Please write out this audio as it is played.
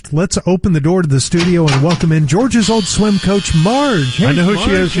let's open the door to the studio and welcome in George's old swim coach, Marge. Hey, I know who Marge,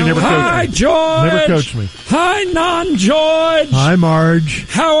 she is. She never coached me. Hi, George. Never coached me. Hi, non-George. Hi, Marge.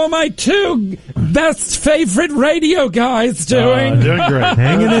 How are my two best favorite radio guys doing? Doing great.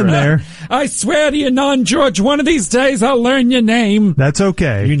 Hanging in there. I swear to you, non-George, one of these days I'll learn your name. That's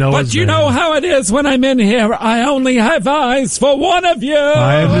okay. You know But you know how it is when I'm in here. I only have eyes for one of you.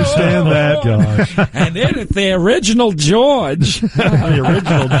 I understand that. Gosh. And it is the original George. The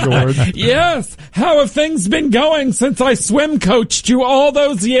original George. Yes. How have things been going since I swim coached you all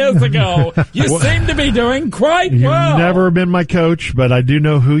those years ago? You seem to be doing quite well. You've never been my coach, but I do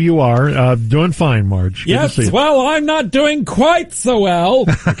know who you are. Doing fine, Marge. Good Yes, to see you. well, I'm not doing quite so well.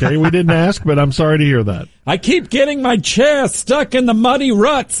 Okay, we didn't ask, but I'm sorry to hear that. I keep getting my chair stuck in the muddy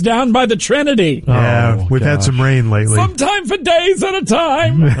ruts down by the Trinity. Yeah, we've had some rain lately. Sometime for days at a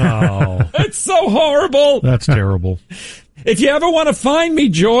time. Oh, It's so horrible. that's terrible. If you ever want to find me,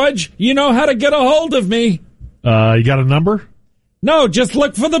 George, you know how to get a hold of me. You got a number? No, just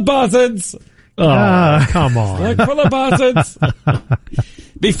look for the buzzards. Oh, come on. Look for the buzzards.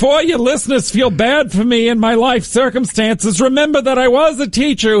 Before your listeners feel bad for me and my life circumstances, remember that I was a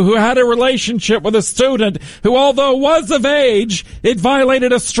teacher who had a relationship with a student who, although was of age, it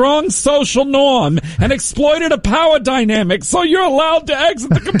violated a strong social norm and exploited a power dynamic, so you're allowed to exit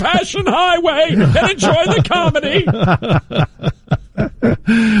the Compassion Highway and enjoy the comedy.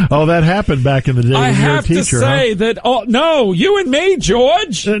 Oh, that happened back in the day I when you were a have teacher, to say that, no, you and me,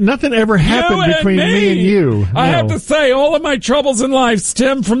 George. Nothing ever happened between me and you. I No. have to say, all of my troubles in life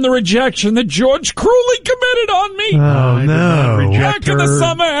stem from the rejection that George cruelly committed on me. Oh, I did not no. reject Back in the her.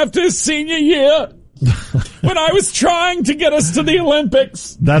 summer after his senior year, when I was trying to get us to the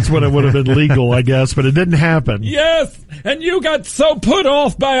Olympics. That's when it would have been legal, I guess, but it didn't happen. Yes, and you got so put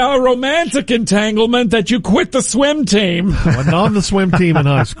off by our romantic entanglement that you quit the swim team. I wasn't on the swim team in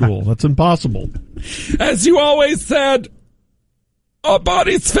high school. That's impossible. As you always said, our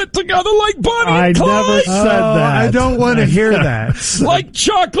bodies fit together like Bonnie I and never Clyde. said that. I don't want to hear that. Like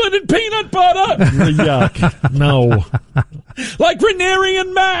chocolate and peanut butter. Yuck. No. Like Ranieri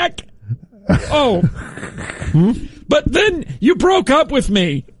and Mac. Oh. But then you broke up with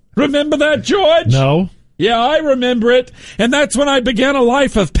me. Remember that, George? No. Yeah, I remember it. And that's when I began a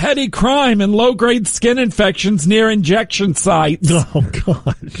life of petty crime and low-grade skin infections near injection sites. Oh,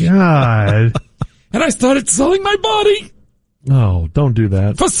 God. God. And I started selling my body Oh, don't do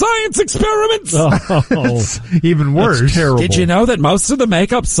that. for science experiments. Oh, Even worse. that's terrible. Did you know that most of the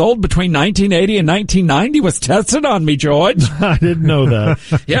makeup sold between 1980 and 1990 was tested on me, George? I didn't know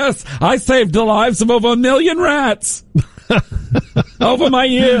that. Yes, I saved the lives of over 1 million rats over my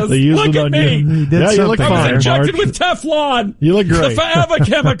years. They used Look it at on me. you. did Yeah, you look something. I was fine, injected Marge. with Teflon. You look The great. forever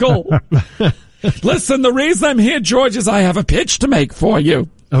chemical. Listen, the reason I'm here, George, is I have a pitch to make for you.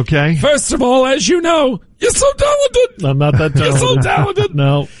 Okay. First of all, as you know, you're so talented. I'm not that You're talented. so talented.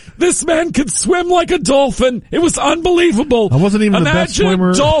 No. This man could swim like a dolphin. It was unbelievable. I wasn't even the best Imagine swimmer.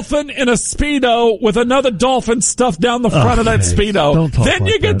 a dolphin in a Speedo with another dolphin stuffed down the front of that Okay. Speedo. Don't talk Then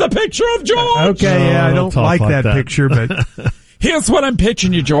like you get that. the picture of George. Okay, yeah, I No, don't talk like like that that. picture, but Here's what I'm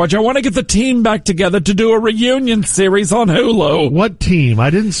pitching you, George. I want to get the team back together to do a reunion series on Hulu. What team?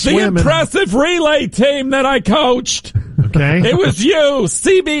 I didn't The swim. impressive relay team that I coached. Okay. It was you,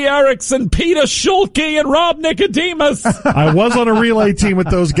 C.B. Erickson, Peter Schulke, and Rob Nicodemus. I was on a relay team with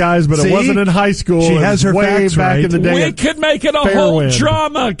those guys, but See? it wasn't in high school. She It has was her way facts back right. in the day. We could make it a Fair whole wind.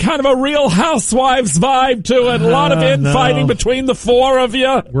 drama, kind of a Real Housewives vibe to it. A lot of infighting no. between the four of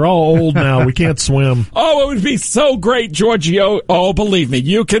you. We're all old now. We can't swim. Oh, it would be so great, Giorgio. Oh, believe me,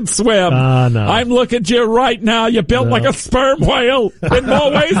 you can swim. No. I'm looking at you right now. You're built like a sperm whale in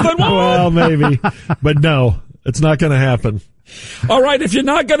more ways than one. Well, maybe. But no, it's not going to happen. All right, if you're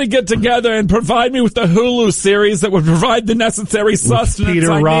not going to get together and provide me with the Hulu series that would provide the necessary sustenance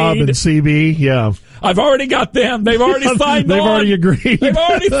Peter, I Rob, need, and CB, yeah. I've already got them. They've already signed They've on. already agreed. They've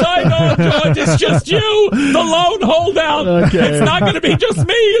already signed on, George. It's just you, the lone holdout. Okay. It's not going to be just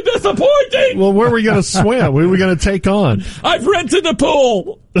me. You're disappointing. Well, where are we going to swim? Where are we going to take on? I've rented a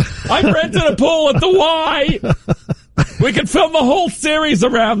pool. I've rented a pool at the Y. We can film the whole series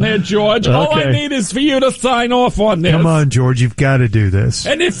around there, George. All I Okay. need is for you to sign off on this. come on, George, you've got to do this.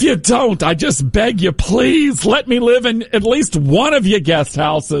 And if you don't, I just beg you, please let me live in at least one of your guest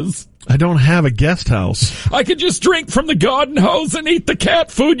houses. I don't have a guest house. I could just drink from the garden hose and eat the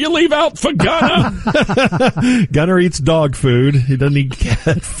cat food you leave out for Gunner. Gunner eats dog food. He doesn't eat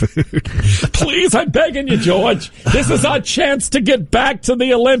cat food. Please, I'm begging you, George. This is our chance to get back to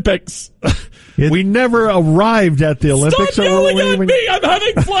the Olympics. We never arrived at the Olympics. Stop yelling at me! I'm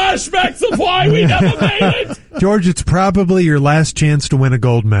having flashbacks of why we never made it! George, it's probably your last chance to win a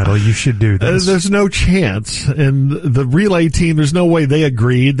gold medal. You should do this. There's no chance. And the relay team, there's no way they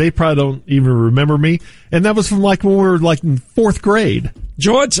agreed. They probably don't even remember me. And that was from like when we were like in 4th grade.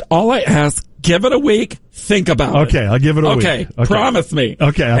 George, all I ask, give it a week, think about it. Okay, I'll give it a week. Okay, promise me.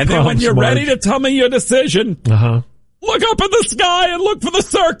 Okay, And then when you're Marge. ready to tell me your decision, look up in the sky and look for the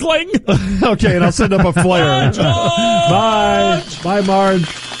circling. Okay, and I'll send up a flare. Bye. Bye, Marge.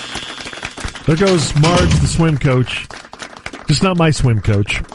 There goes Marge, the swim coach. Just not my swim coach.